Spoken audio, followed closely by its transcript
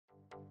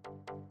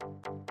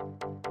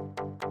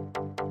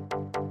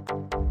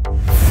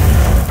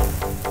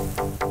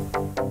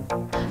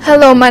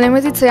Hello, my name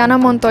is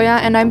Itzayana Montoya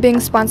and I'm being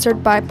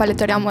sponsored by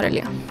Paleteria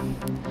Morelia.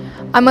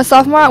 I'm a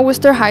sophomore at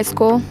Worcester High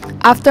School.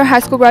 After high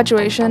school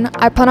graduation,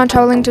 I plan on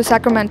traveling to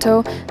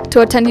Sacramento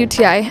to attend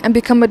UTI and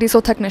become a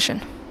diesel technician.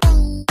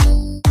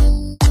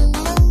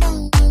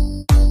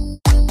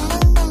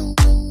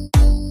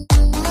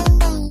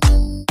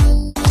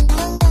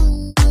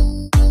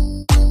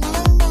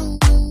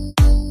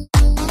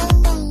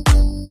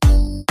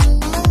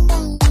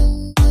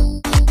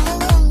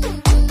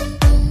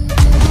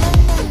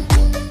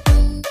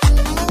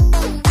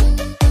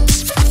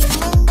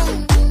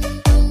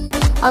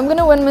 I'm going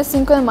to win Miss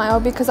CINCO De Mayo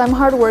because I'm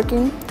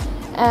hardworking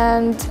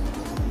and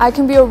I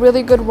can be a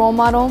really good role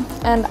model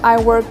and I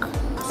work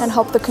and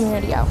help the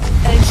community out.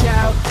 And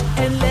shout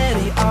and let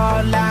it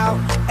all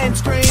out and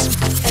scream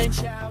and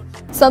shout.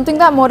 Something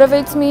that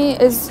motivates me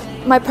is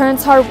my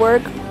parents' hard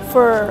work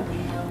for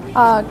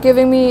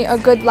giving me a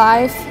good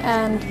life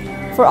and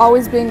for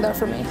always being there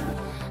for me.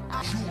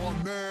 You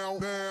are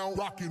now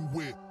rocking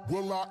with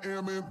Will I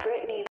Am in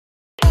Britney.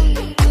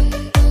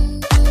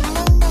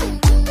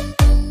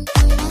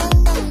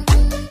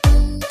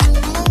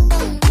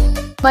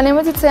 My name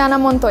is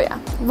Itzayana Montoya.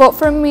 Vote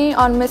for me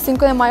on Miss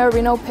CINCO De Mayo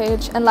Reno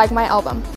page and like my album.